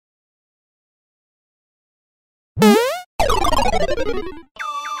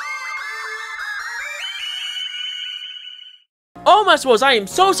Oh my suppose, I am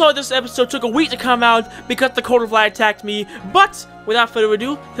so sorry this episode took a week to come out because the Cold Fly attacked me, but without further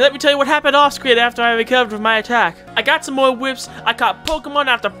ado, let me tell you what happened off screen after I recovered from my attack. I got some more whips, I caught Pokemon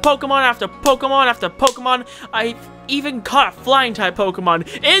after Pokemon after Pokemon after Pokemon, I even caught a flying type Pokemon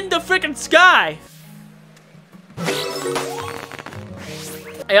in the freaking sky!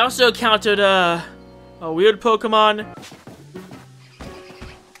 I also encountered a weird Pokemon.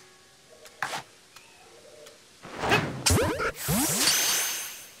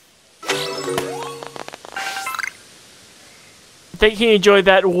 I think he enjoyed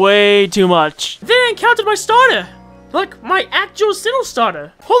that way too much. Then I encountered my starter! Look, my actual Sinnoh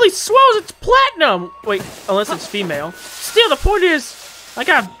starter! Holy swells, it's platinum! Wait, unless it's female. Still, the point is, I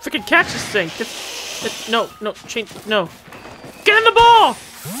gotta freaking catch this thing. No, change, no. Get in the ball!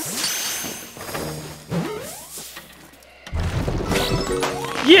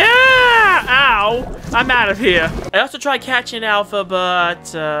 Yeah! Ow! I'm out of here. I also tried catching Alpha,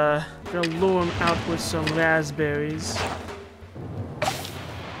 but, I'm gonna lure him out with some raspberries.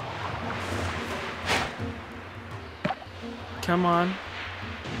 Come on.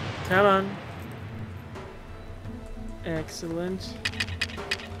 Come on. Excellent.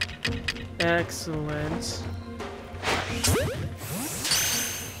 Excellent.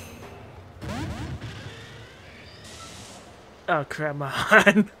 Oh, come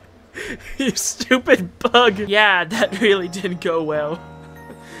on. You stupid bug. Yeah, that really didn't go well.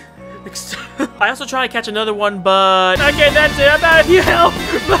 I also tried to catch another one, but... Okay, that's it. I'm out of here. Help!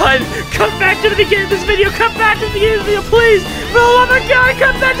 Run! Come back to the beginning of this video. Come back to the beginning of the video, please! For the love of God,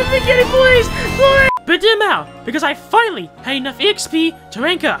 come back to the beginning, please! Please! But it didn't matter, because I finally had enough XP to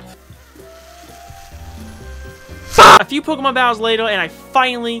rank up. A few Pokemon battles later, and I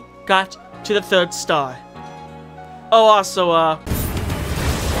finally got to the 3rd star. Oh, also,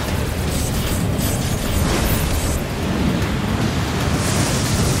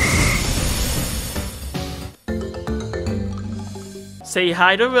 say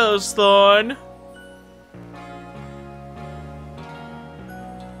hi to Rosethorn.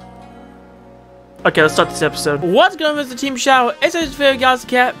 Okay, let's start this episode. What's going on, Mr. Team Shower? It's your favorite Galaxy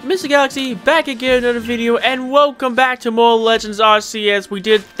Cat, Mr. Galaxy, back again in another video, and welcome back to more Legends Arceus. We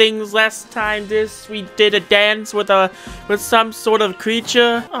did things last time. We did a dance with some sort of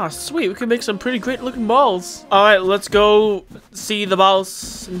creature. Oh, sweet, we can make some pretty great looking balls. Alright, let's go see the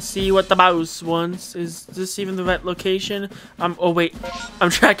boss and see what the boss wants. Is this even the right location? Oh wait, I'm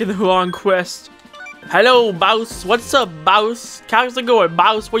tracking the wrong quest. Hello, Bouse. What's up, Bouse? How's it going,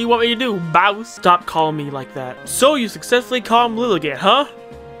 Bouse? What do you want me to do, Bouse? Stop calling me like that. So you successfully calmed Lilligant, huh?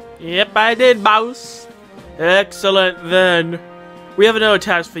 Yep, I did, Bouse. Excellent, then. We have another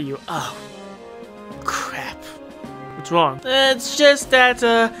task for you. Oh, crap. What's wrong? It's just that,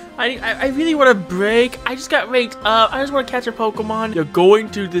 I really want to break. I just got raked up. I just want to catch a Pokemon. You're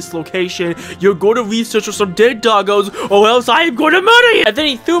going to this location. You're going to research for some dead doggos, or else I am going to murder you! And then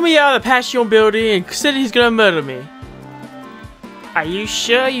he threw me out of the Passion building and said he's going to murder me. Are you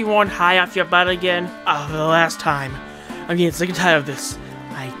sure you weren't high off your butt again? Oh, for the last time. I'm getting sick and tired of this.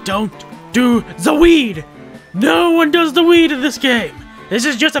 I don't do the weed! No one does the weed in this game! This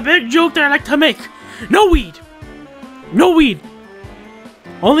is just a big joke that I like to make. No weed! No weed!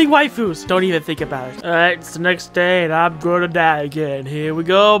 Only waifus. Don't even think about it. Alright, it's the next day and I'm gonna die again. Here we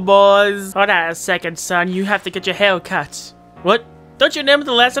go, boys. Hold on a second, son. You have to get your hair cut. What? Don't you remember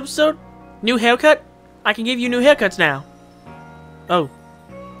the last episode? New haircut? I can give you new haircuts now. Oh.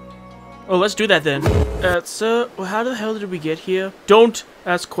 Oh, let's do that then. Sir, how the hell did we get here? Don't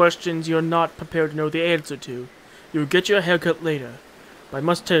ask questions you're not prepared to know the answer to. You'll get your haircut later. But I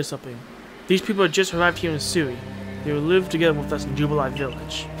must tell you something. These people have just arrived here in Suri. They will live together with us in Jubilee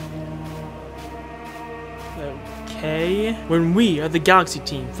Village. Okay. When we, the Galaxy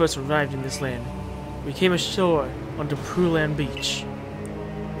team, first arrived in this land, we came ashore onto Pruland Beach.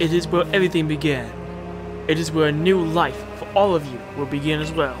 It is where everything began. It is where a new life for all of you will begin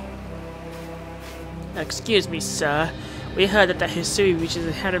as well. Excuse me, sir. We heard that the Hisui Beach is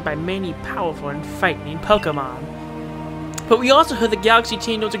inhabited by many powerful and frightening Pokemon. But we also heard the Galaxy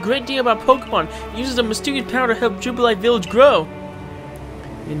team knows a great deal about Pokemon and uses a mysterious power to help Jubilee Village grow.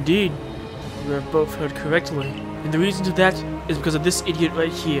 Indeed, you have both heard correctly. And the reason to that is because of this idiot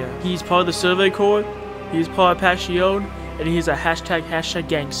right here. He's part of the Survey Corps, he's part of Passion, and he's a hashtag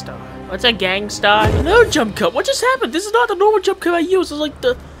gangstar. What's a gangstar? Another jump cut. What just happened? This is not the normal jump cut I use. It's like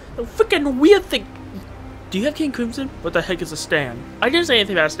the freaking weird thing. Do you have King Crimson? What the heck is a stand? I didn't say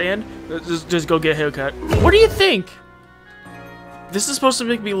anything about a stand. Just go get a haircut. What do you think? This is supposed to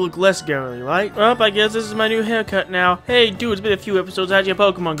make me look less girly, right? Well, I guess this is my new haircut now. Hey, dude, it's been a few episodes. How's your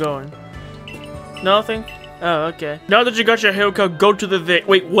Pokemon going? Nothing? Oh, okay. Now that you got your haircut, go to the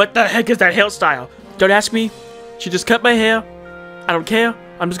Wait, what the heck is that hairstyle? Don't ask me. She just cut my hair. I don't care.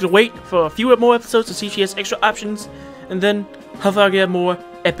 I'm just gonna wait for a few more episodes to see if she has extra options, and then hopefully I'll get a more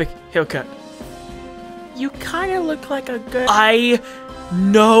epic haircut. You kind of look like a girl. I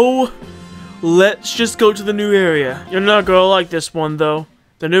know. Let's just go to the new area. You're not gonna like this one, though.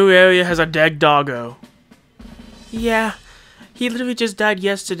 The new area has a dead doggo. Yeah, he literally just died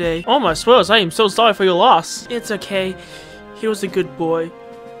yesterday. Oh my swells, I am so sorry for your loss. It's okay. He was a good boy.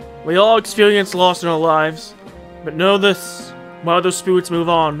 We all experience loss in our lives. But know this. While those spirits move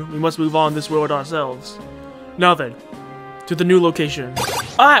on, we must move on this world ourselves. Now then, to the new location.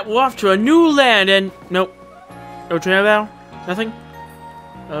 Alright, we're off to a new land and... Nope. No trainer battle? Nothing?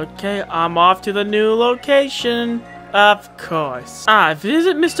 Okay, I'm off to the new location. Of course.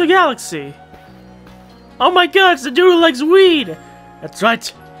 Visit Mr. Galaxy. Oh my god, it's the dude who likes weed! That's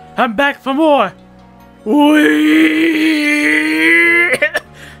right. I'm back for more. Weed!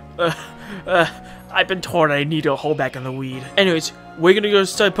 I've been told I need to hold back on the weed. Anyways, we're gonna go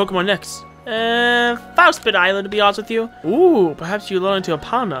study Pokemon next. Faustbit Island, to be honest with you. Ooh, perhaps you learn into a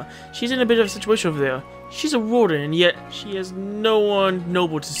Pana. She's in a bit of a situation over there. She's a warden, and yet she has no one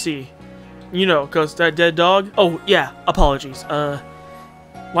noble to see. You know, cause that dead dog? Oh, yeah, apologies. Why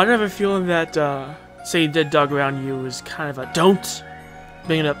do I have a feeling that, saying dead dog around you is kind of a don't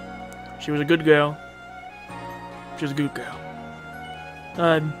bring it up. She was a good girl. She was a good girl.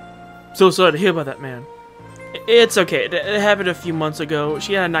 I'm so sorry to hear about that, man. It's okay. It happened a few months ago.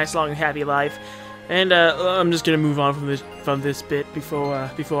 She had a nice, long, and happy life, and I'm just gonna move on from this bit before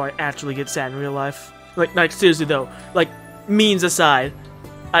I actually get sad in real life. Like seriously though. Like memes aside,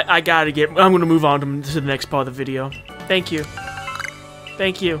 I'm gonna move on to the next part of the video. Thank you.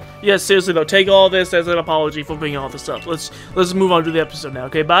 Thank you. Yes, seriously though, take all this as an apology for bringing all this up. Let's move on to the episode now,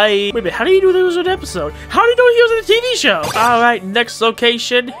 okay? Bye. Wait a minute, how do you do this with an episode? How do you know he was in a TV show? Alright, next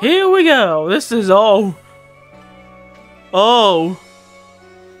location. Here we go. This is oh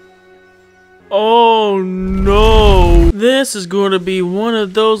no. This is going to be one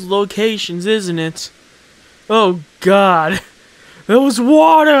of those locations, isn't it? Oh god. There was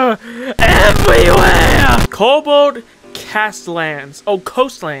water everywhere! Cobalt Castlands. Oh,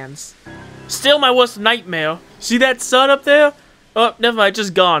 Coastlands. Still my worst nightmare. See that sun up there? Oh, never mind,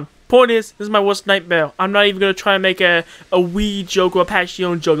 just gone. Point is, this is my worst nightmare. I'm not even gonna try and make a weed joke or a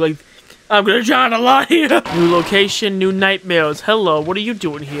passion joke. Like, I'm gonna try to lie here. New location, new nightmares. Hello, what are you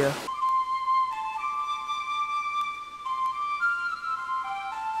doing here?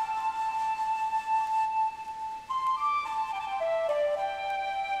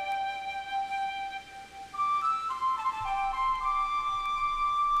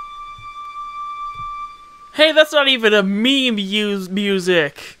 Hey, that's not even a meme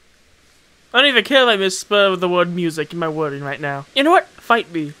music. I don't even care if I misspell the word music in my wording right now. You know what?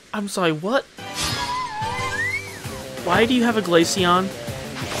 Fight me. I'm sorry, what? Why do you have a Glaceon?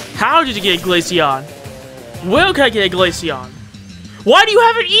 How did you get a Glaceon? Where can I get a Glaceon? Why do you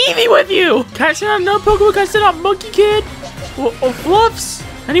have an Eevee with you? Can I send out another Pokemon? Can I send out Monkey Kid? Or Fluffs?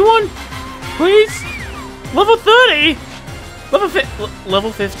 Anyone? Please? Level 30?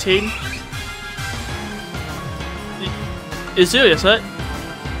 Level 15? Is serious, right?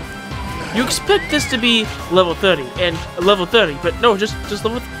 You expect this to be level 30 and level 30, but no, just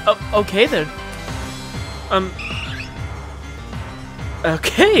level. Okay then.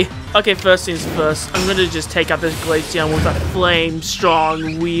 Okay. Okay. First things first. I'm gonna just take out this Glaceon with a flame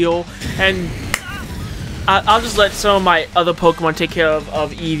strong wheel, and I'll just let some of my other Pokemon take care of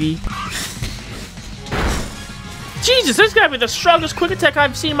Eevee. Jesus, this gotta be the strongest quick attack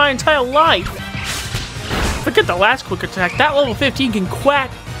I've seen in my entire life. Forget the last quick attack. That level 15 can quack,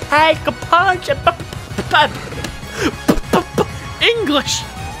 pack a punch, and English.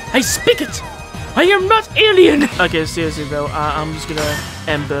 I speak it. I am not alien. Okay, seriously though, I'm just gonna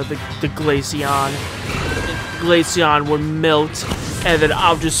ember the Glaceon. Glaceon will melt, and then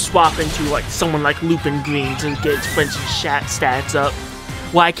I'll just swap into like someone like Lupin Green to get its French stats up.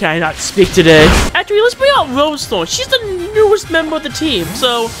 Why can I not speak today? Actually, let's bring out Rosethorn. She's the newest member of the team,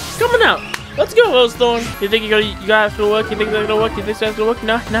 so coming out. Let's go, Rosethorn. You think you got to work? You think that's gonna work? You think that's gonna work?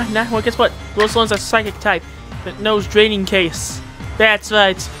 Nah. Well, guess what? Rosethorn's a psychic type that knows Draining Case. That's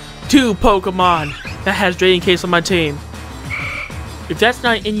right. 2 Pokemon that has Draining Case on my team. If that's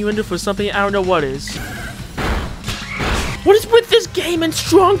not innuendo for something, I don't know what is. What is with this game and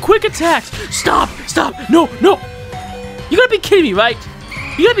strong quick attacks? Stop! No! You gotta be kidding me, right?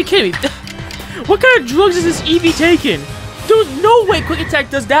 You gotta be kidding me. What kind of drugs is this Eevee taking? There's no way Quick Attack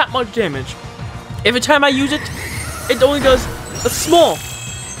does that much damage. Every time I use it, it only does a small,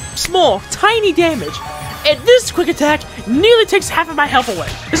 tiny damage. And this Quick Attack nearly takes half of my health away.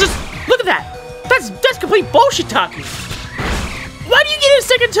 It's just, look at that. That's complete bullshit talking. Why do you get a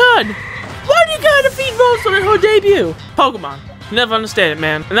second turn? Why do you gotta defeat Rose on her debut? Pokemon. Never understand it,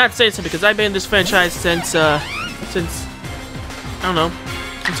 man. And that's saying something because I've been in this franchise since, I don't know,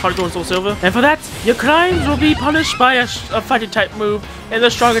 since Heart Gold and Soul Silver. And for that, your crimes will be punished by a fighting type move in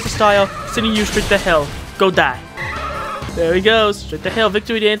the stronger style, sending you straight to hell. Go die. There he goes. Straight to hell.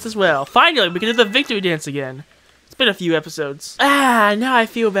 Victory dance as well. Finally, we can do the victory dance again. It's been a few episodes. Ah, now I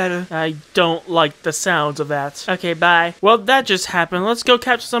feel better. I don't like the sounds of that. Okay, bye. Well, that just happened. Let's go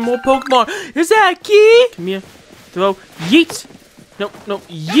capture some more Pokemon. Is that a key? Come here. Throw. Yeet. Nope, nope.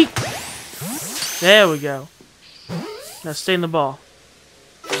 Yeet. There we go. Now stay in the ball.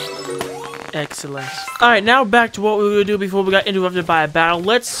 Excellent. Alright, now back to what we were going to do before we got interrupted by a battle.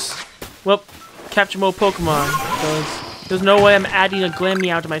 Let's, well, capture more Pokemon. Because there's no way I'm adding a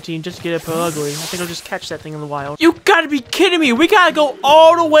Glameow to my team just to get it Purugly. I think I'll just catch that thing in the wild. You gotta be kidding me! We gotta go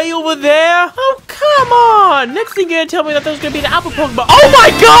all the way over there? Oh, come on! Next thing you're gonna tell me that there's gonna be an Apple Pokemon. Oh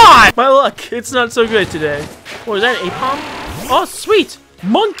my god! My luck, it's not so good today. What is that, Apom? Oh, sweet!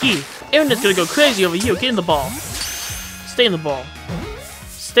 Monkey! Internet's gonna go crazy over you. Get in the ball. Stay in the ball.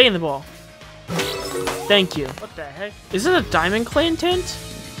 Stay in the ball. Thank you. What the heck? Is it a Diamond Clan tent?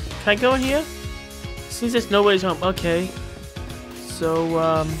 Can I go in here? Seems there's nobody's home. Okay. So,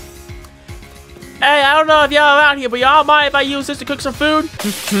 hey, I don't know if y'all around here, but y'all mind if I use this to cook some food?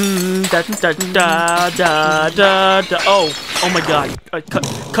 Oh my god.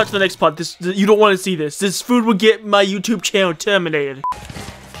 Cut to the next part. You don't want to see this. This food will get my YouTube channel terminated.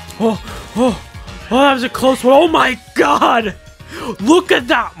 Oh, that was a close one. Oh my god! Look at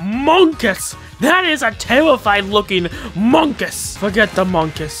that Monkus! That is a terrifying looking Monkus! Forget the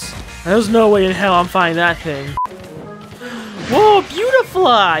Monkus. There's no way in hell I'm finding that thing. Whoa,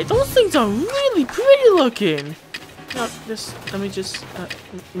 Beautifly! Those things are really pretty looking. No, let me just,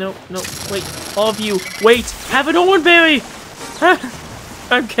 no, wait, all of you, wait, have an Oranberry!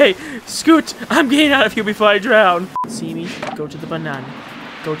 Okay, Scoot, I'm getting out of here before I drown. See me? Go to the banana.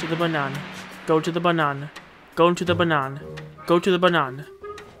 Go to the banana. Go to the banana. Go to the banana. Go to the banana.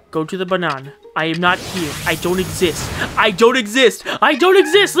 Go to the banana. I am not here. I don't exist. I don't exist. I don't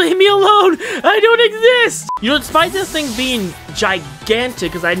exist. Leave me alone. I don't exist. You know, despite this thing being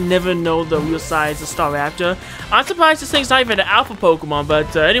gigantic, because I never know the real size of Staraptor, I'm surprised this thing's not even an alpha Pokemon.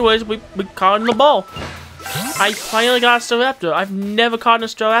 But anyways, we caught it in the ball. I finally got a Staraptor. I've never caught a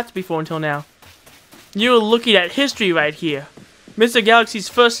Staraptor before until now. You're looking at history right here. Mr. Galaxy's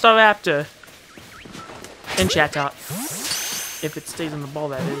first Staraptor. And Chatot. If it stays on the ball,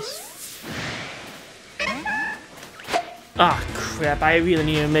 that is. Ah, crap. I really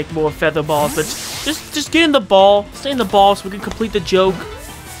need to make more feather balls, but just get in the ball. Stay in the ball so we can complete the joke.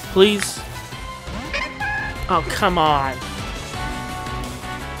 Please. Oh, come on.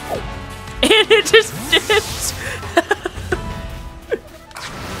 And it just dipped.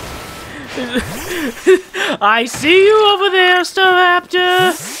 I see you over there,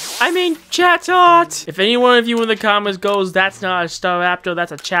 Staraptor. I mean, Chatot! If any one of you in the comments goes, that's not a Staraptor,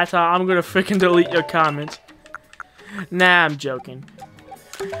 that's a Chatot, I'm gonna freaking delete your comment. Nah, I'm joking.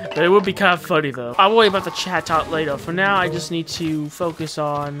 But it would be kind of funny, though. I'll worry about the Chatot later. For now, I just need to focus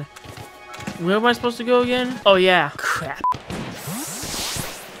on... Where am I supposed to go again? Oh, yeah. Crap.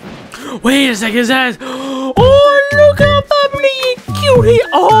 Wait a second, that is... Oh, look how bubbly and cute he...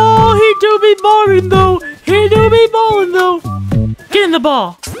 Oh, he do be ballin', though. He do be ballin', though. Get in the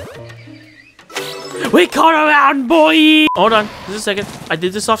ball. We caught around, boy! Hold on, just a second. I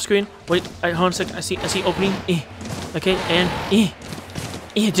did this off screen. Wait, hold on a second. I see opening. Okay, and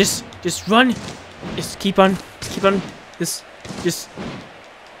just run. Just keep on. Just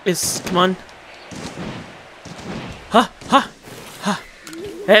come on.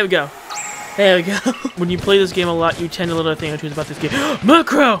 There we go. When you play this game a lot, you tend to learn a thing or two about this game.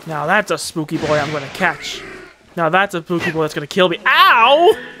 Murkrow! Now that's a spooky boy I'm gonna catch. Now that's a spooky boy that's gonna kill me.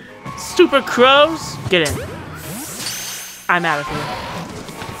 Ow! Stupid crows! Get in. I'm out of here.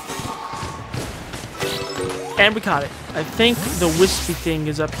 And we caught it. I think the wispy thing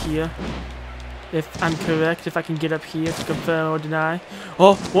is up here. If I'm correct, if I can get up here to confirm or deny.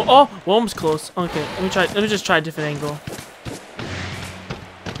 Oh, well, almost close. Okay, let me just try a different angle.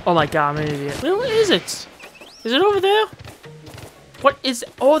 Oh my god, I'm an idiot. Where is it? Is it over there? What is...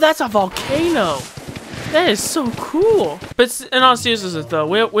 Oh, that's a volcano! That is so cool. But in all seriousness, though,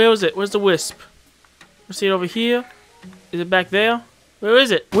 where is it? Where's the wisp? I see it over here. Is it back there? Where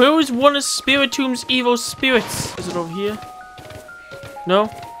is it? Where is one of Spiritomb's evil spirits? Is it over here? No?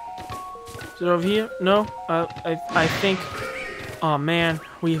 Is it over here? No? I think... Oh man,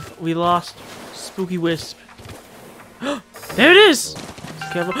 we lost Spooky Wisp. There it is!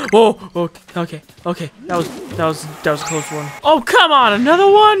 Careful. Whoa! Okay. That was a close one. Oh, come on! Another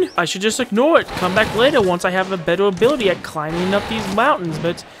one? I should just ignore it. Come back later once I have a better ability at climbing up these mountains,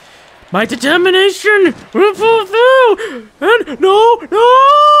 but... My determination will pull through! And no!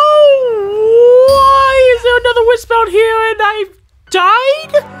 Why is there another wisp out here and I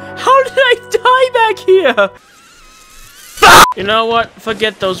died? How did I die back here? You know what?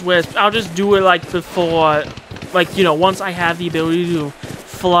 Forget those wisps. I'll just do it like before. Like, you know, once I have the ability to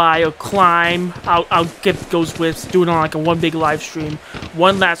fly or climb, I'll get those wisps, do it on like a one big live stream.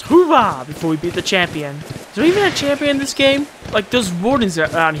 One last hoorah before we beat the champion. Is there even a champion in this game? Like, there's wardens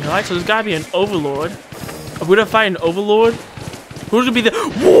around here, right? So there's gotta be an overlord. Are we gonna fight an overlord? Who's gonna be the—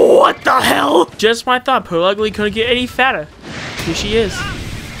 What the hell? Just when I thought Pearl Ugly couldn't get any fatter. Here she is.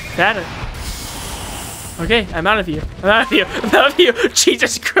 Fatter. Okay, I'm out of here.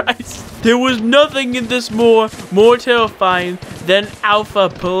 Jesus Christ. There was nothing in this more terrifying than Alpha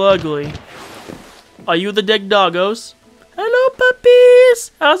Pearl Ugly. Are you the dead doggos? Hello,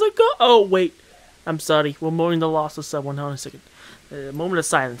 puppies. How's it going? Oh, wait. I'm sorry. We're mourning the loss of someone. Hold on a second. Moment of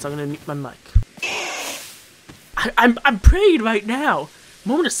silence. I'm gonna mute my mic. I'm praying right now.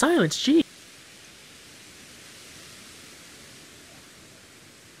 Moment of silence. Gee.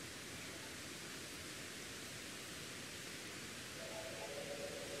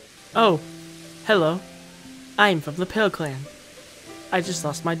 Oh, hello. I'm from the Pale Clan. I just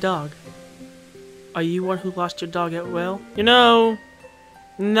lost my dog. Are you one who lost your dog at well? You know,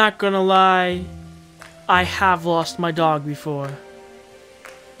 not gonna lie, I have lost my dog before.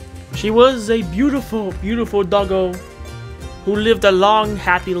 She was a beautiful, beautiful doggo who lived a long,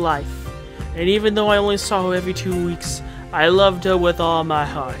 happy life. And even though I only saw her every 2 weeks, I loved her with all my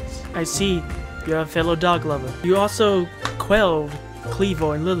heart. I see you're a fellow dog lover. You also quelled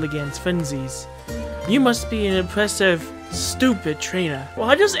Cleaver and Lilligant's frenzies. You must be an impressive, stupid trainer.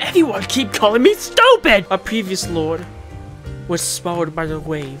 Why does everyone keep calling me stupid? Our previous lord was swallowed by the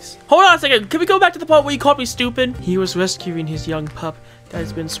waves. Hold on a second, can we go back to the part where you called me stupid? He was rescuing his young pup that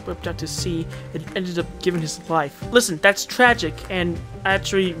has been swept out to sea and ended up giving his life. Listen, that's tragic and I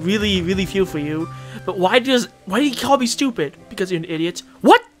actually really feel for you. But why did he call me stupid? Because you're an idiot.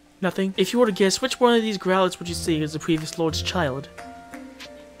 What? Nothing. If you were to guess, which one of these growlers would you see as the previous lord's child?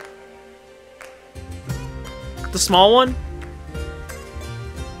 The small one?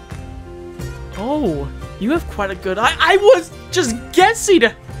 Oh, you have quite a good eye. I was just guessing.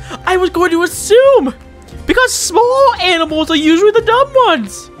 I was going to assume. Because small animals are usually the dumb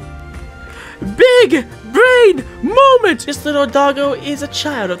ones. Big brain moment. This little doggo is a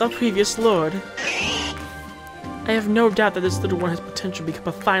child of the previous lord. I have no doubt that this little one has potential to become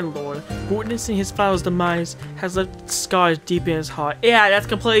a fine lord, but witnessing his father's demise has left scars deep in his heart. Yeah, that's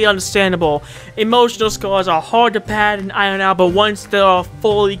completely understandable. Emotional scars are hard to pad and iron out, but once they are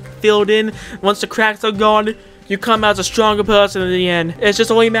fully filled in, once the cracks are gone, you come out as a stronger person in the end. It's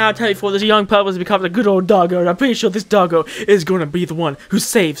just only a matter of time before this young pup becomes a good old doggo, and I'm pretty sure this doggo is going to be the one who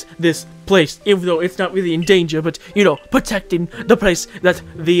saves this place, even though it's not really in danger, but, you know, protecting the place that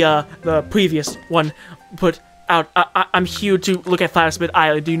the previous one put out. I'm here to look at Flowersmith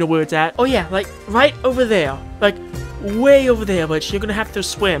Island. Do you know where it's at? Oh yeah, like right over there. Like way over there, but you're gonna have to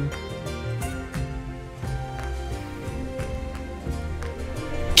swim.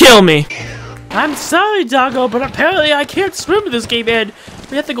 Kill me. I'm sorry, doggo, but apparently I can't swim in this game, and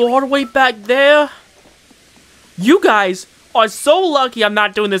we have to go all the way back there. You guys are so lucky I'm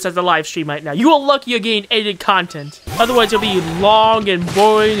not doing this as a live stream right now. You are lucky you're getting edited content. Otherwise, it'll be long and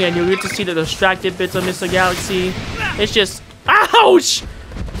boring, and you'll get to see the distracted bits of Mr. Galaxy. It's just... Ouch!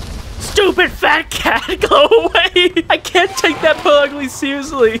 Stupid fat cat, go away! I can't take that ugly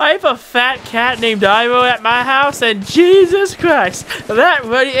seriously. I have a fat cat named Ivo at my house, and Jesus Christ, that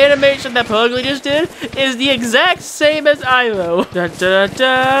animation that ugly just did is the exact same as Ivo. Da, da,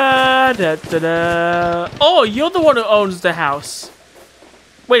 da, da, da, da. Oh, you're the one who owns the house.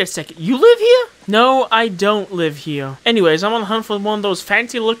 Wait a second, you live here? No, I don't live here. Anyways, I'm on the hunt for one of those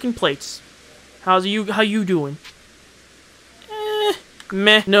fancy-looking plates. How you doing?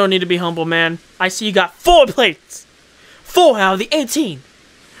 Meh, no need to be humble, man. I see you got 4 plates. 4 out of the 18.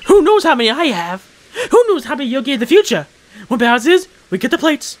 Who knows how many I have? Who knows how many you'll get in the future? What matters is, we get the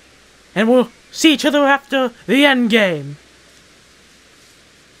plates, and we'll see each other after the end game.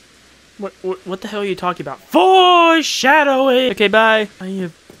 What the hell are you talking about? Foreshadowing! Okay, bye. I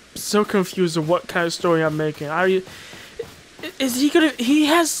am so confused of what kind of story I'm making. Is he gonna... He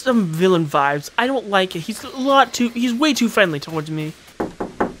has some villain vibes. I don't like it. He's way too friendly towards me.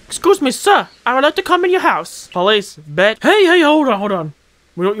 Excuse me, sir. I would like to come in your house. Police, bet. Hey, hold on.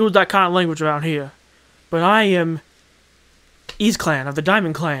 We don't use that kind of language around here. But I am Ease Clan of the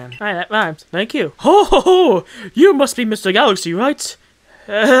Diamond Clan. Alright, that rhymes. Thank you. Ho! You must be Mr. Galaxy, right?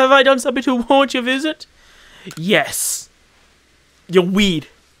 Have I done something to warrant your visit? Yes. Your weed.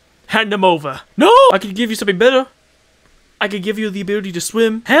 Hand them over. No! I could give you something better. I could give you the ability to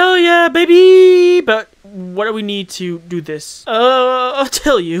swim. Hell yeah, baby! But what do we need to do this? I'll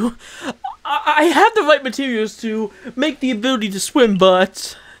tell you. I have the right materials to make the ability to swim,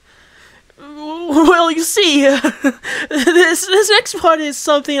 but... Well, you see, this next part is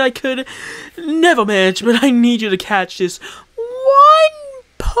something I could never manage, but I need you to catch this one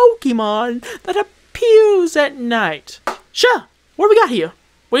Pokemon that appears at night. Sure, what do we got here?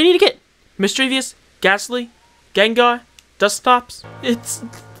 What do you need to get? Mischievous, Ghastly, Gengar, Dusclops? It's...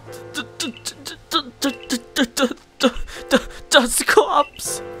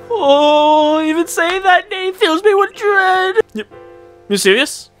 Dusclops. Oh, even saying that name fills me with dread. Yep. You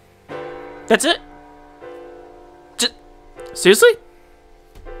serious? That's it? Seriously?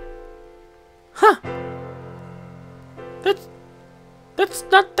 Huh. That's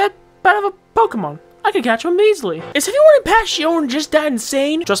not that bad of a Pokemon. I can catch him easily. Is everyone in Passion just that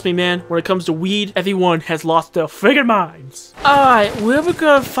insane? Trust me, man, when it comes to weed, everyone has lost their friggin' minds. Alright, where we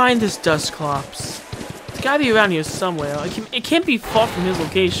gonna find this Dusclops? It's gotta be around here somewhere. It can't be far from his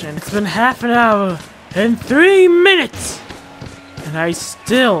location. It's been half an hour and 3 minutes, and I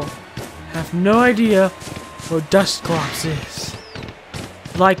still have no idea where Dusclops is.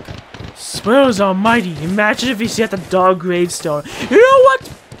 Like, swears almighty, imagine if he's at the dog gravestone. You know what?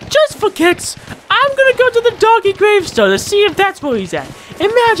 Just for kicks, I'm gonna go to the doggy gravestone to see if that's where he's at.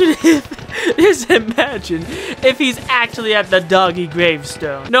 Imagine if he's actually at the doggy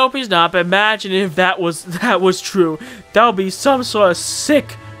gravestone. Nope, he's not, but imagine if that was true. That would be some sort of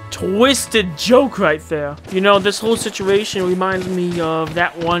sick, twisted joke right there. You know, this whole situation reminds me of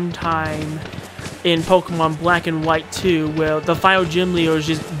that one time in Pokemon Black and White 2 where the final gym leader is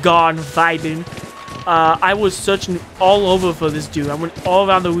just gone vibing. I was searching all over for this dude. I went all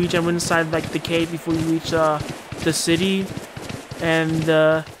around the region. I went inside like the cave before we reached the city, and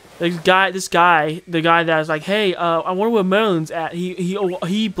the guy that was like, hey, I wonder where Merlin's at.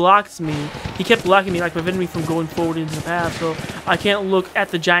 He blocked me. He kept blocking me, like preventing me from going forward into the path. So I can't look at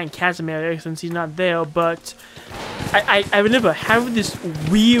the giant chasm area since he's not there. But I remember having this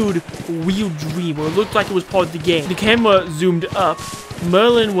weird dream where it looked like it was part of the game. The camera zoomed up.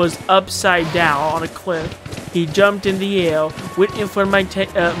 Merlin was upside down on a cliff. He jumped in the air, went in front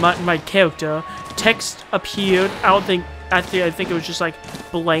of my character. Text appeared. I think it was just like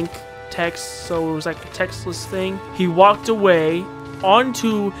blank text, so it was like a textless thing. He walked away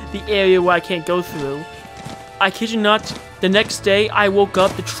onto the area where I can't go through. I kid you not, the next day I woke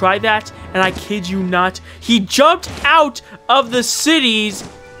up to try that, and I kid you not, he jumped out of the city's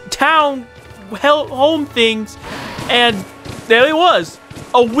town home things, and there he was.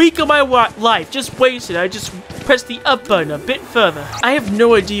 A week of my life just wasted. I just pressed the up button a bit further. I have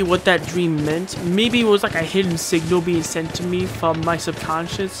no idea what that dream meant. Maybe it was like a hidden signal being sent to me from my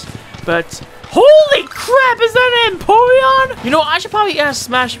subconscious. But holy crap, is that an Empoleon? You know, I should probably ask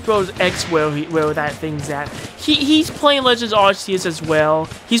Smash Bros. X where that thing's at. He's playing Legends Arceus as well.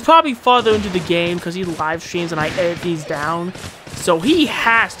 He's probably farther into the game because he live streams and I edit these down. So he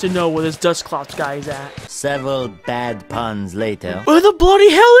has to know where this Dusclops guy is at. Several bad puns later. Where the bloody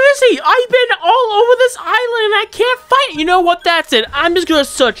hell is he? I've been all over this island and I can't find it. You know what? That's it. I'm just gonna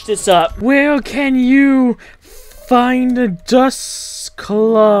search this up. Where can you find a Dusclops?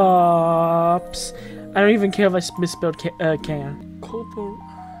 I don't even care if I misspelled can. Corporal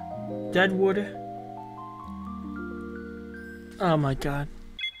Deadwood. Oh my god.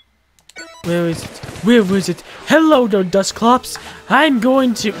 Where is it? Where is it? Hello there, Dusclops. I'm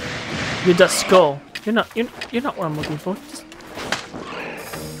going to... You're Duskull. You're not what I'm looking for.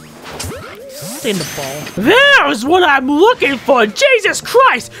 Stay in the ball. There's what I'm looking for! Jesus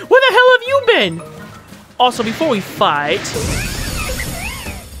Christ! Where the hell have you been? Also, before we fight...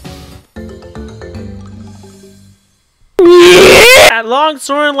 At long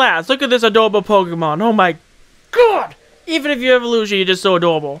sword last, look at this adorable Pokemon. Oh my god! Even if you evolution, you're just so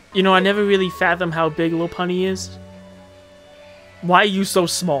adorable. You know, I never really fathomed how big Lopunny is. Why are you so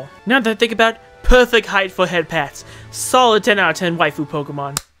small? Now that I think about it, perfect height for head pats. Solid 10 out of 10 waifu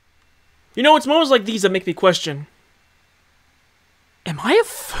Pokemon. You know, it's moments like these that make me question. Am I a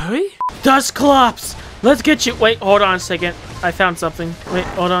furry? Dusclops! Let's get you- Wait, hold on a second. I found something. Wait,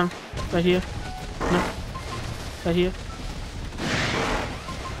 hold on. Right here. No. Right here.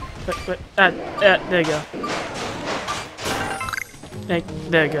 Wait. There you go. Hey,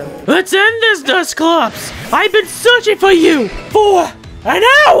 there you go. Let's end this, Dusclops! I've been searching for you for an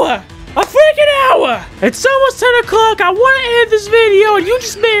hour! A freaking hour! It's almost 10 o'clock. I want to end this video and you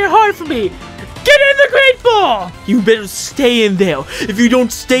just made it hard for me. Get in the great ball! You better stay in there. If you don't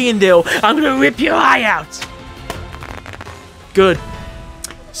stay in there, I'm gonna rip your eye out. Good.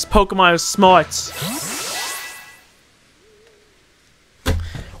 This Pokemon is smart.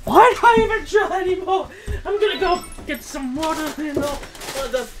 Why do I even try anymore? I'm gonna go get some water and all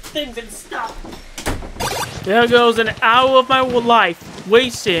the things and stuff. There goes an hour of my life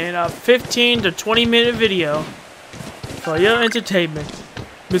wasted in a 15 to 20 minute video for your entertainment.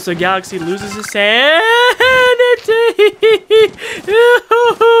 Mr. Galaxy loses his sanity.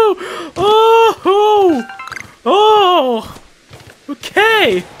 Oh,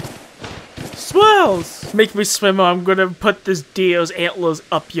 okay. Swells. Make me swim or I'm gonna put this deer's antlers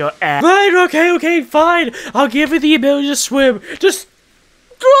up your ass. Right, okay, fine. I'll give you the ability to swim. Just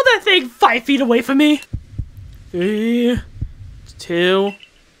throw that thing 5 feet away from me. 3, 2.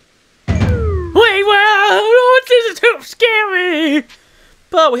 Wait, well, this is too scary.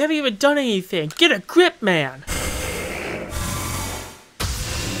 But we haven't even done anything. Get a grip, man.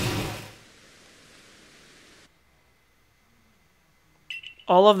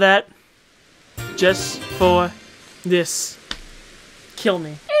 All of that just for this. Kill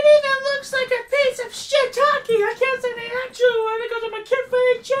me. It even looks like a piece of shit talking. I can't say the actual word because of my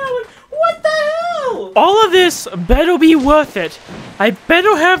kid-friendly challenge. What the hell? All of this better be worth it. I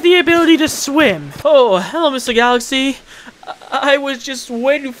better have the ability to swim. Oh, hello, Mr. Galaxy. I was just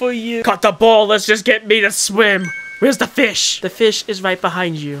waiting for you. Cut the ball. Let's just get me to swim. Where's the fish? The fish is right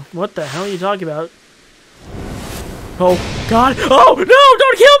behind you. What the hell are you talking about? Oh, God. Oh, no!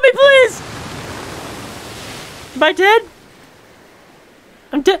 Don't kill me, please! Am I dead?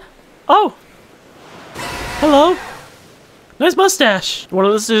 I'm dead. Oh. Hello. Nice mustache. Want to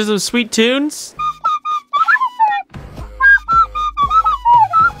listen to some sweet tunes?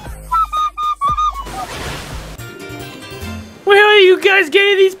 Where are you guys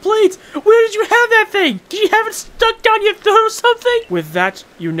getting these plates? Where did you have that thing? Did you have it stuck down your throat or something? With that,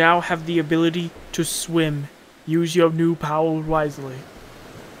 you now have the ability to swim. Use your new power wisely.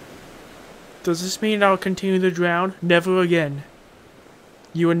 Does this mean I'll continue to drown? Never again.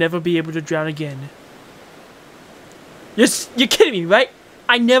 You will never be able to drown again. You're kidding me, right?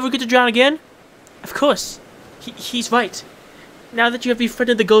 I never get to drown again? Of course. He's right. Now that you have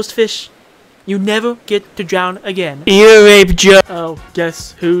befriended the ghost fish, you never get to drown again. Ear rape joke. Oh,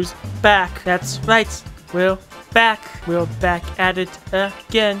 guess who's back? That's right. We're back. We're back at it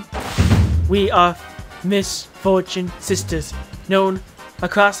again. We are Misfortune Sisters, known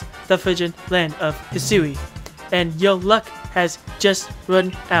across the frigid land of Hisui. And your luck has just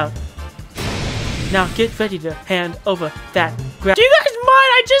run out. Now get ready to hand over that grab. Do you guys mind?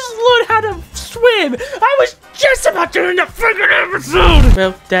 I just learned how to swim. I was just about to end the freaking episode.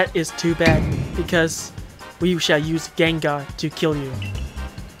 Well, that is too bad because we shall use Gengar to kill you.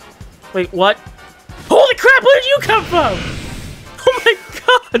 Wait, what? Holy crap! Where did you come from? Oh my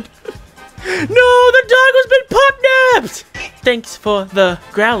god! No, the dog has been pop-napped! Thanks for the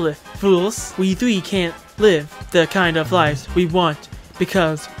Growlithe, fools. We three can't live the kind of lives we want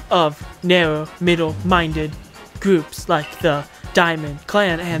because of narrow, middle-minded groups like the Diamond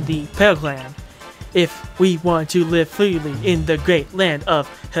Clan and the Pearl Clan. If we want to live freely in the great land of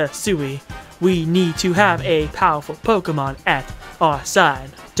Hisui, we need to have a powerful Pokemon at our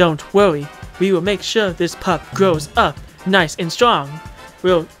side. Don't worry, we will make sure this pup grows up nice and strong.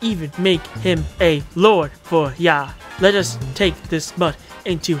 We'll even make him a lord for ya. Let us take this mutt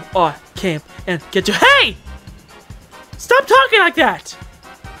into our camp and get to— Hey! Stop talking like that!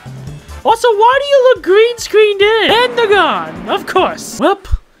 Also, why do you look green screened in? And they're gone, of course. Well,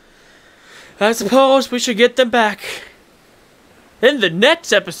 I suppose we should get them back in the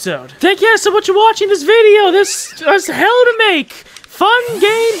next episode. Thank you guys so much for watching this video. This was hell to make. Fun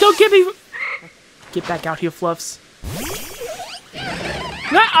game. Don't get me— Get back out here, Fluffs.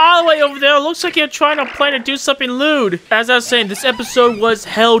 Not all the way over there. Looks like you're trying to plan to do something lewd. As I was saying, this episode was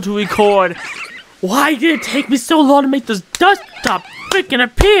hell to record. Why did it take me so long to make this dust top freaking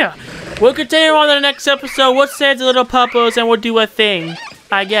appear? We'll continue on to the next episode. We'll save the little puppos and we'll do a thing.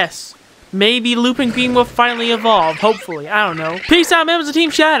 I guess. Maybe Looping Green will finally evolve. Hopefully. I don't know. Peace out, members of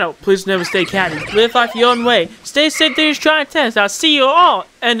Team Shadow. Please never stay catty. Live life your own way. Stay safe through these trying times. I'll see you all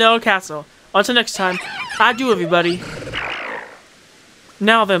in the old castle. Until next time, adieu, everybody.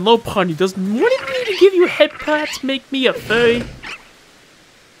 Now then, Low Pony, does wanting me to give you head pats make me a furry?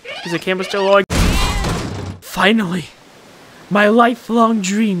 Is the camera still on? Finally, my lifelong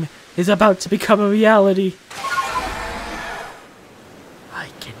dream is about to become a reality.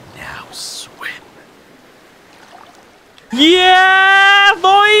 Now swim. Yeah!